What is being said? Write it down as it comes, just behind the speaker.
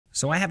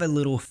So I have a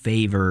little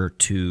favor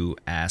to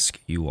ask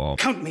you all.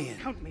 Count me in.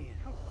 Count me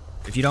in.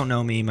 If you don't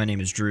know me, my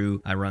name is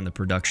Drew. I run the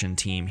production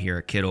team here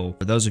at Kittl.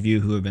 For those of you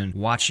who have been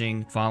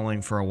watching,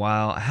 following for a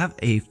while, I have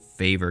a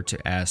favor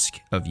to ask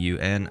of you,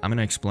 and I'm going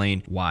to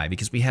explain why.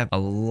 Because we have a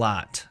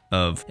lot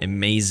of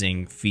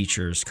amazing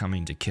features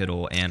coming to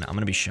Kittl, and I'm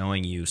going to be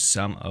showing you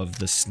some of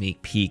the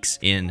sneak peeks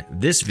in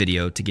this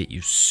video to get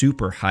you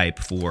super hype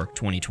for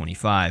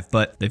 2025.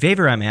 But the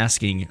favor I'm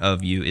asking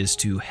of you is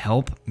to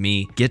help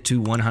me get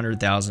to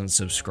 100,000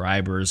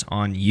 subscribers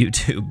on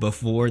YouTube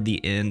before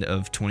the end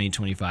of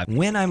 2025.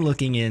 When I'm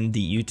looking in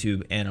the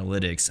YouTube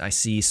analytics, I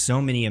see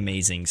so many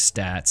amazing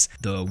stats,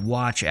 the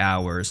watch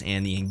hours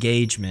and the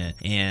engagement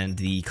and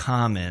the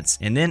comments.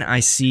 And then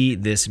I see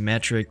this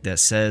metric that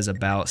says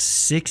about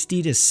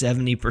 60 to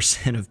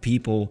 70% of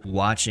people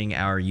watching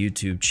our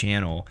YouTube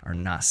channel are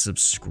not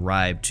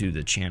subscribed to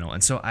the channel.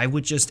 And so I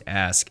would just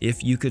ask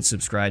if you could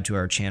subscribe to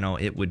our channel.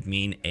 It would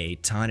mean a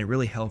ton. It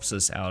really helps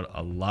us out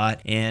a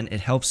lot, and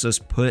it helps us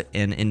put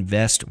and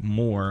invest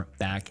more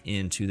back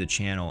into the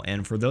channel.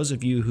 And for those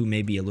of you who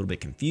may be a little bit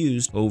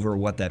confused over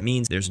what that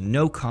means, there's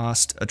no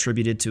cost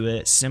attributed to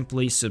it.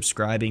 Simply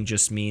subscribing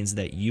just means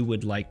that you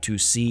would like to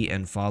see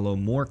and follow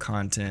more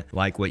content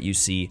like what you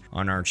see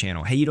on our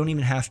channel. Hey, you don't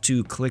even have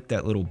to click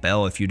that little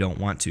bell if you don't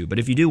want to, but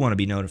if you do want to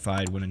be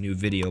notified when a new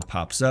video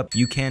pops up,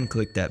 you can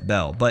click that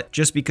bell. But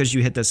just because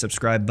you hit the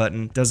subscribe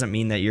button doesn't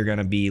mean that you're going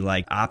to be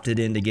like opted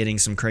into getting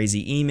some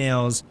crazy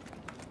emails.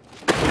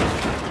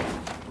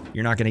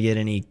 You're not going to get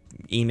any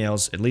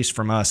emails, at least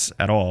from us,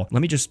 at all.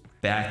 Let me just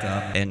back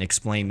up and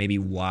explain maybe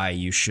why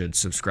you should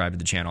subscribe to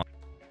the channel.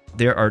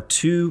 There are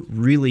two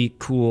really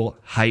cool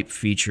hype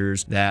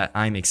features that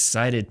I'm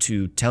excited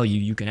to tell you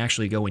you can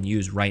actually go and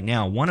use right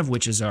now, one of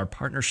which is our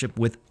partnership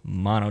with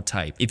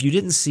Monotype. If you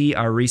didn't see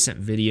our recent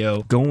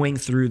video going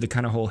through the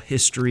kind of whole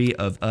history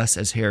of us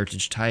as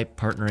Heritage Type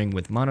partnering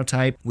with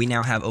Monotype, we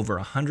now have over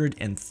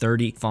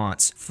 130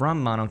 fonts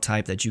from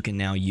Monotype that you can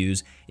now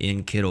use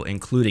in Kittl,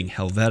 including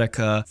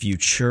Helvetica,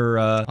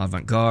 Futura,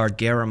 Avantgarde,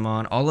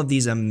 Garamond, all of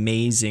these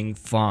amazing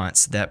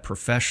fonts that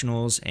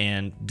professionals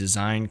and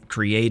design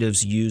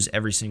creatives use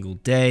every single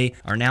day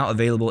are now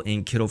available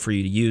in Kittl for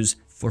you to use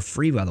for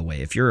free, by the way.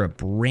 If you're a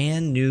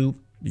brand new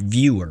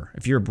viewer,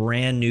 if you're a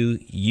brand new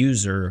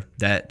user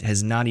that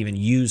has not even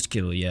used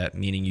Kittl yet,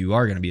 meaning you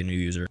are going to be a new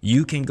user,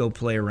 you can go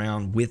play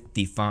around with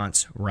the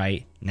fonts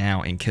right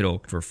now in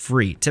Kittl for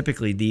free.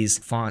 Typically, these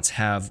fonts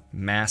have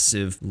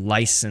massive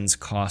license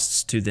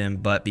costs to them,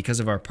 but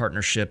because of our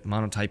partnership,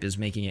 Monotype is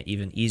making it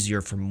even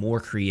easier for more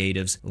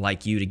creatives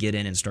like you to get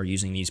in and start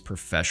using these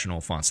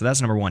professional fonts. So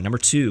that's number one. Number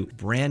two,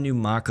 brand new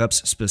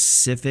mockups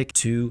specific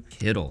to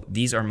Kittl.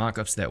 These are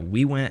mockups that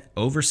we went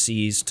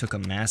overseas, took a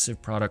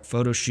massive product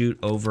photo shoot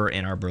over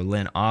in our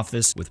Berlin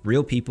office with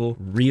real people,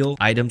 real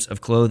items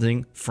of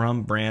clothing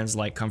from brands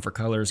like Comfort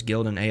Colors,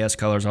 Gildan, AS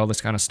Colors, all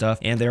this kind of stuff,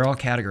 and they're all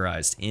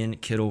categorized in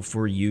Kittl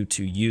for you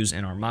to use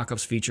in our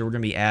mockups feature. We're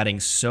going to be adding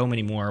so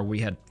many more. We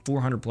had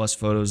 400 plus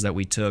photos that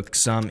we took,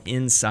 some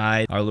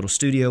inside our little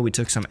studio. We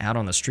took some out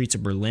on the streets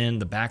of Berlin.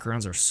 The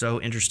backgrounds are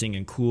so interesting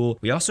and cool.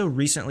 We also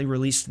recently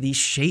released the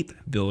shape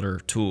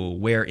builder tool,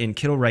 where in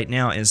Kittl right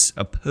now, as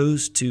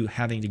opposed to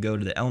having to go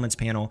to the elements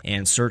panel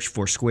and search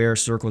for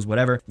squares, circles,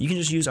 whatever, you can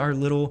just use our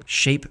little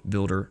shape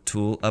builder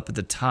tool up at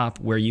the top,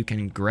 where you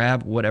can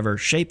grab whatever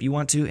shape you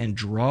want to and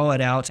draw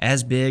it out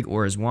as big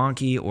or as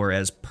wonky or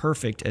as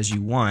perfect as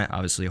you want,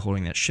 obviously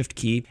holding that shift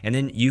key, and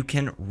then you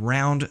can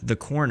round the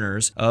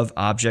corners of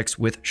objects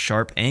with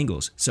sharp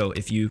angles. So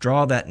if you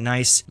draw that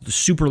nice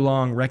super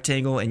long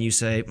rectangle and you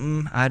say,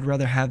 I'd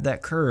rather have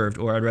that curved,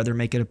 or I'd rather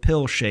make it a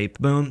pill shape,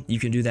 boom, you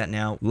can do that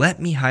now. Let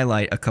me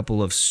highlight a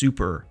couple of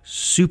super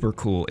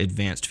cool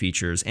advanced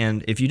features.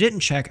 And if you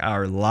didn't check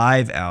our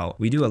live out,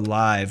 we do a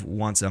live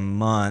once a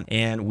month,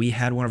 and we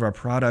had one of our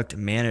product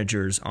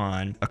managers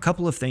on. A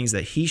couple of things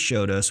that he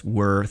showed us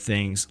were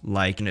things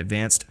like an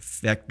advanced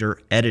vector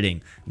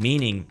editing,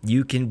 meaning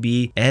you can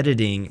be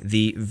editing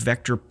the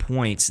vector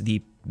points,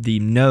 the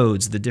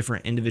nodes, the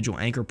different individual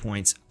anchor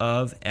points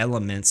of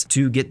elements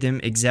to get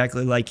them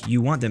exactly like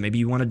you want them. Maybe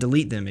you want to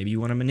delete them. Maybe you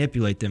want to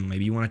manipulate them.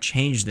 Maybe you want to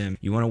change them.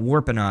 You want to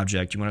warp an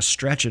object. You want to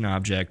stretch an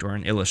object or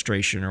an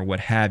illustration or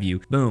what have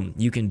you. Boom.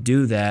 You can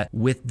do that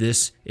with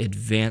this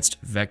advanced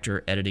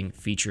vector editing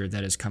feature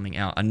that is coming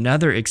out.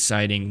 Another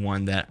exciting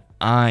one that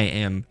I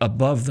am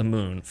above the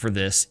moon for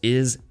this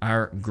is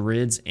our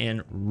grids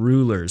and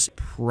rulers,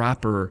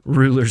 proper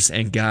rulers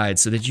and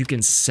guides, so that you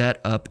can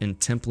set up and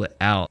template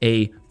out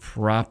a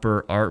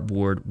proper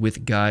artboard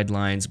with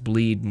guidelines,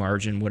 bleed,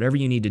 margin, whatever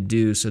you need to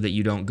do so that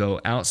you don't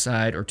go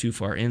outside or too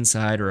far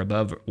inside or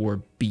above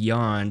or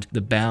beyond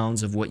the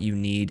bounds of what you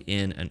need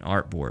in an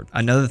artboard.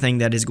 Another thing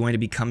that is going to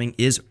be coming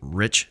is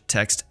rich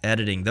text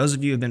editing. Those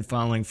of you who have been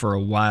following for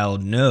a while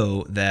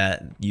know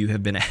that you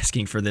have been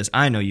asking for this.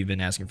 I know you've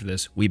been asking for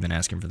this. We've been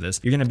asking for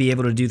this. You're going to be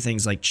able to do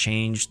things like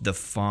change the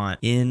font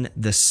in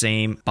the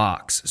same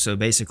box. So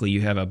basically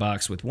you have a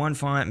box with one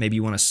font. Maybe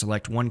you want to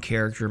select one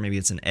character. Maybe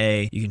it's an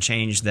A. You can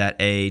change that that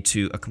A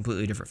to a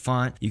completely different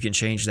font. You can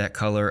change that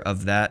color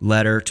of that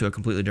letter to a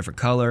completely different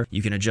color.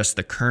 You can adjust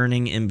the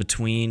kerning in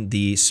between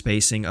the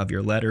spacing of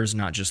your letters,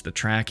 not just the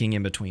tracking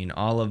in between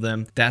all of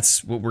them.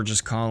 That's what we're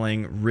just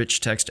calling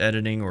rich text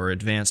editing or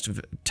advanced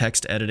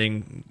text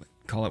editing.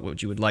 Call it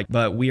what you would like,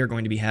 but we are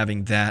going to be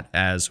having that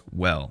as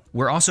well.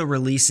 We're also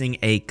releasing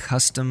a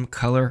custom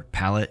color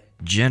palette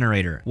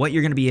generator. What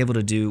you're going to be able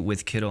to do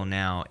with Kittl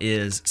now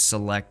is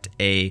select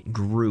a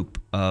group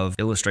of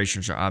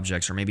illustrations or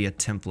objects, or maybe a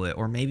template,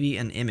 or maybe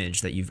an image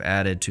that you've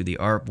added to the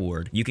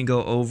artboard. You can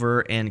go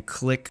over and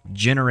click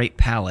generate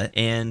palette,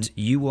 and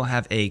you will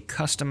have a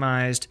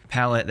customized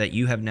palette that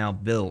you have now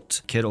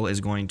built. Kittl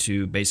is going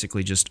to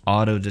basically just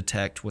auto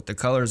detect what the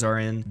colors are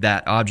in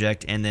that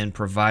object and then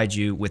provide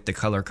you with the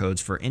color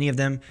codes for any of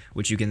them,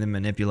 which you can then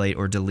manipulate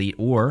or delete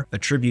or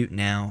attribute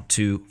now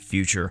to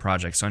future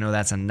projects. So I know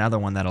that's another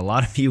one that a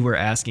lot of you were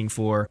asking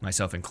for,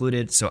 myself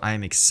included, so I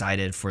am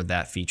excited for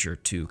that feature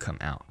to come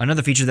out.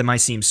 Another feature that might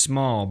seem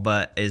small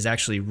but is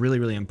actually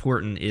really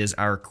important is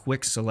our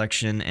quick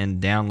selection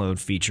and download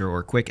feature,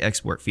 or quick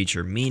export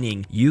feature,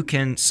 meaning you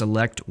can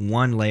select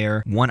one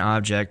layer, one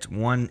object,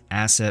 one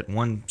asset,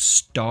 one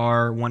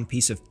star, one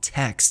piece of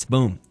text,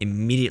 boom,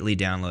 immediately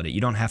download it.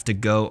 You don't have to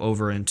go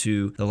over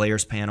into the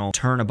layers panel,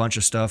 turn a bunch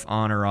of stuff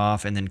on or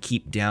off, and then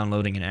keep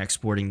downloading and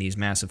exporting these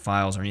massive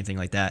files or anything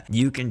like that.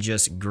 You can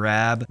just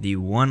grab the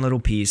one little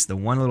piece, the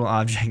one little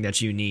object that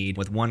you need.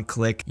 With one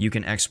click, you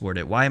can export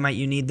it. Why might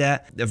you need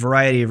that? A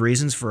variety of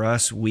reasons. For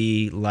us,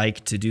 we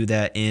like to do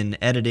that in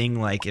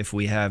editing. Like if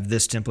we have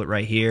this template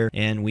right here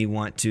and we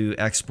want to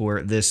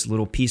export this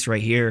little piece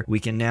right here, we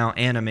can now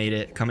animate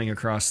it coming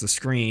across the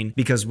screen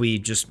because we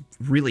just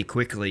really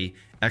quickly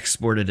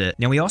exported it.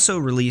 Now we also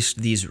released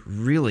these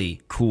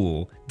really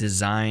cool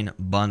design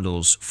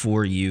bundles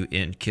for you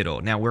in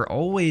Kittl. Now we're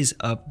always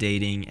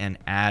updating and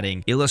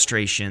adding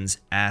illustrations,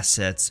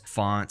 assets,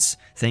 fonts,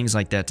 things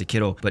like that to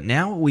Kittl. But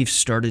now what we've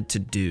started to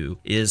do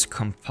is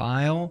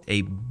compile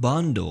a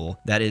bundle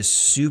that is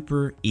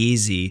super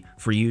easy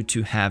for you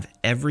to have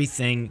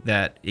everything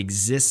that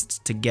exists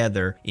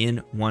together in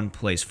one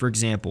place. For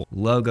example,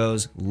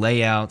 logos,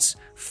 layouts,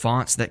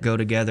 fonts that go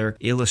together,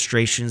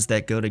 illustrations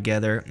that go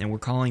together, and we're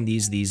calling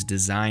these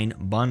design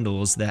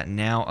bundles that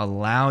now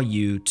allow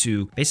you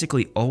to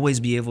basically always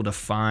be able to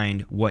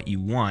find what you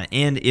want.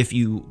 And if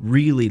you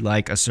really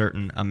like a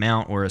certain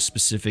amount or a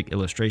specific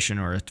illustration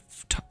or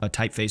a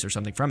typeface or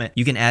something from it,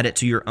 you can add it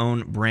to your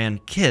own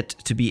brand kit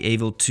to be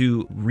able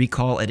to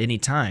recall at any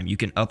time. You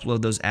can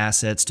upload those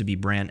assets to be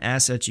brand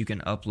assets. You can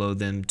upload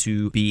them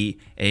to be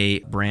a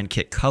brand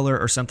kit color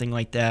or something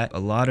like that. A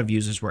lot of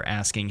users were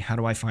asking, how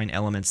do I find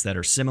elements that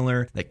are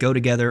similar, that go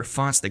together,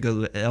 fonts that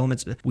go to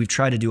elements? We've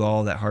tried to do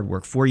all that hard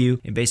work for you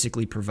and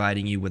basically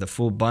providing you with a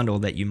full bundle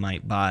that you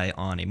might buy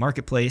on a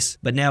marketplace.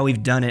 But now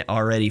we've done it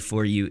already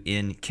for you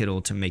in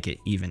Kittl to make it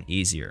even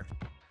easier.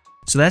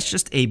 So that's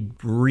just a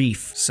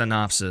brief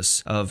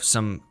synopsis of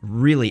some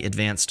really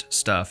advanced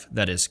stuff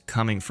that is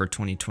coming for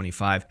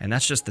 2025. And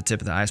that's just the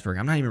tip of the iceberg.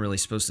 I'm not even really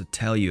supposed to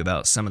tell you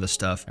about some of the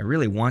stuff. I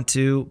really want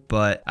to,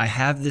 but I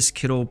have this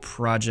Kittl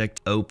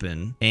project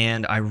open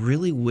and I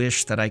really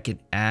wish that I could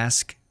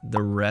ask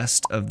the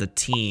rest of the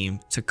team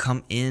to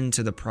come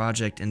into the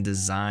project and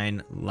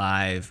design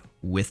live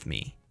with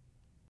me.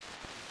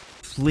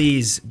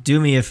 Please do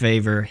me a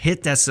favor,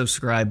 hit that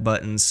subscribe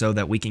button so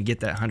that we can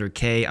get that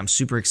 100K. I'm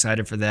super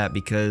excited for that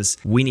because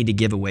we need to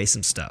give away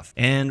some stuff.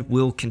 And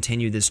we'll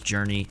continue this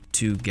journey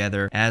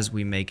together as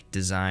we make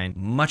design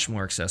much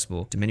more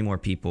accessible to many more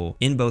people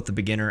in both the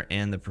beginner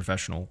and the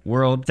professional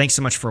world. Thanks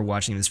so much for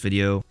watching this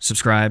video.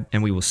 Subscribe,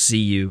 and we will see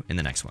you in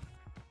the next one.